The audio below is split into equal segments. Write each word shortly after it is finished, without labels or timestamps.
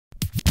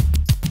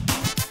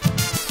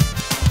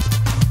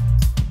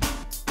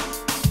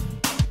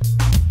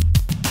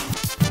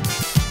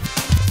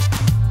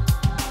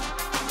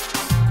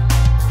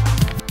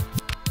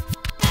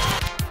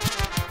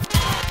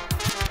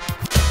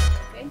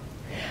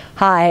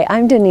Hi,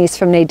 I'm Denise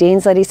from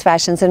Nadine's Ladies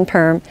Fashions and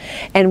Perm,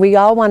 and we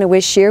all want to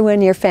wish you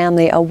and your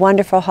family a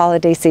wonderful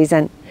holiday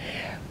season.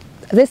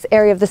 This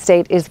area of the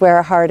state is where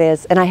our heart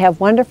is, and I have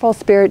wonderful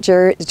spirit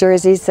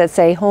jerseys that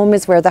say home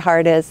is where the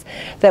heart is.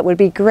 That would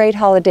be great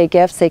holiday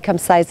gifts. They come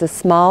sizes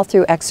small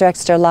through extra,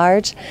 extra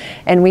large,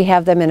 and we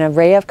have them in an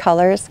array of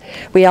colors.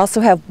 We also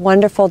have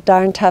wonderful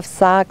Darn Tough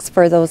socks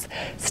for those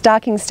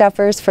stocking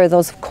stuffers for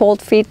those cold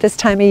feet this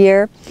time of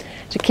year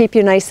to keep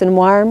you nice and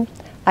warm.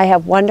 I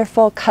have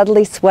wonderful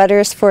cuddly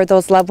sweaters for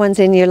those loved ones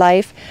in your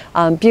life.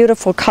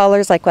 Beautiful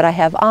colors like what I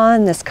have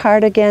on, this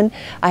cardigan.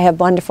 I have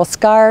wonderful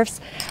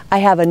scarves. I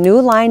have a new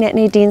line at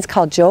Nadine's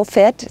called Joe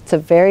Fit. It's a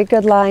very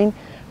good line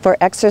for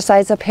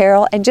exercise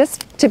apparel and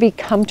just to be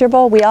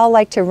comfortable. We all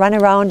like to run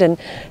around and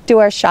do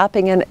our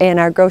shopping and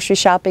our grocery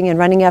shopping and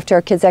running after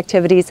our kids'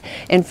 activities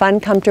in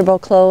fun, comfortable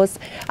clothes.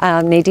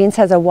 Nadine's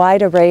has a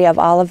wide array of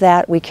all of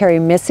that. We carry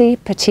Missy,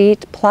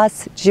 Petite,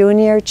 Plus,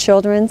 Junior,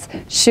 Children's,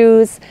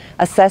 shoes,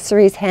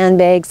 accessories,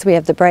 handbags. We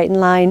have the Brighton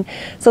line.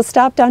 So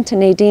stop down to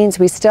Nadine's.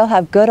 We still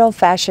have good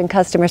old-fashioned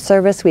customer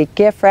service. We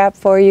gift wrap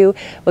for you.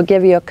 We'll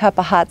give you a cup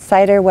of hot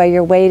cider while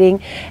you're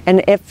waiting.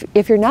 And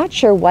if you're not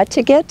sure what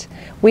to get,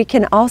 we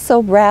can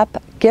also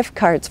wrap gift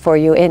cards for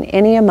you in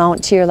any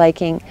amount to your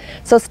liking.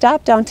 So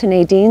stop down to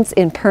Nadine's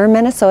in Perm,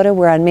 Minnesota.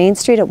 We're on Main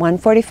Street at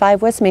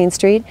 145 West Main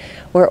Street.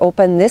 We're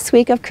open this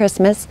week of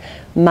Christmas,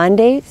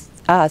 Monday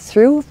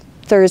through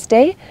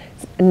Thursday,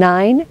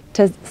 9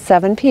 to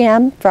 7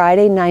 p.m.,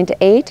 Friday 9 to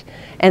 8,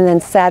 and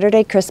then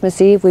Saturday, Christmas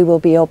Eve, we will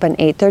be open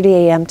 8:30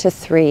 a.m. to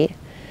 3.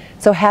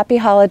 So happy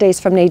holidays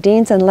from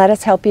Nadine's, and let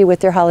us help you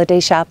with your holiday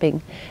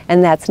shopping.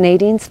 And that's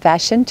Nadine's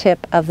Fashion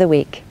Tip of the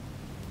Week.